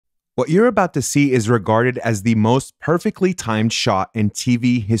What you're about to see is regarded as the most perfectly timed shot in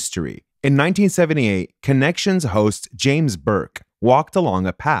TV history. In 1978, Connections host James Burke walked along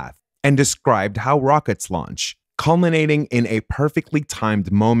a path and described how rockets launch, culminating in a perfectly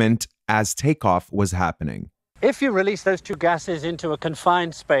timed moment as takeoff was happening. If you release those two gases into a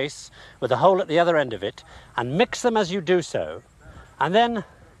confined space with a hole at the other end of it and mix them as you do so, and then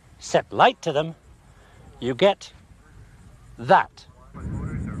set light to them, you get that.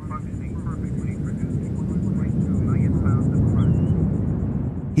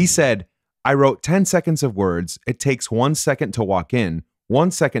 He said, "I wrote 10 seconds of words. It takes 1 second to walk in,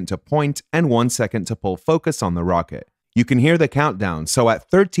 1 second to point, and 1 second to pull focus on the rocket. You can hear the countdown, so at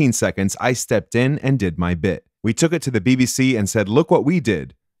 13 seconds, I stepped in and did my bit. We took it to the BBC and said, look what we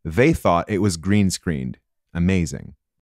did. They thought it was green screened. Amazing."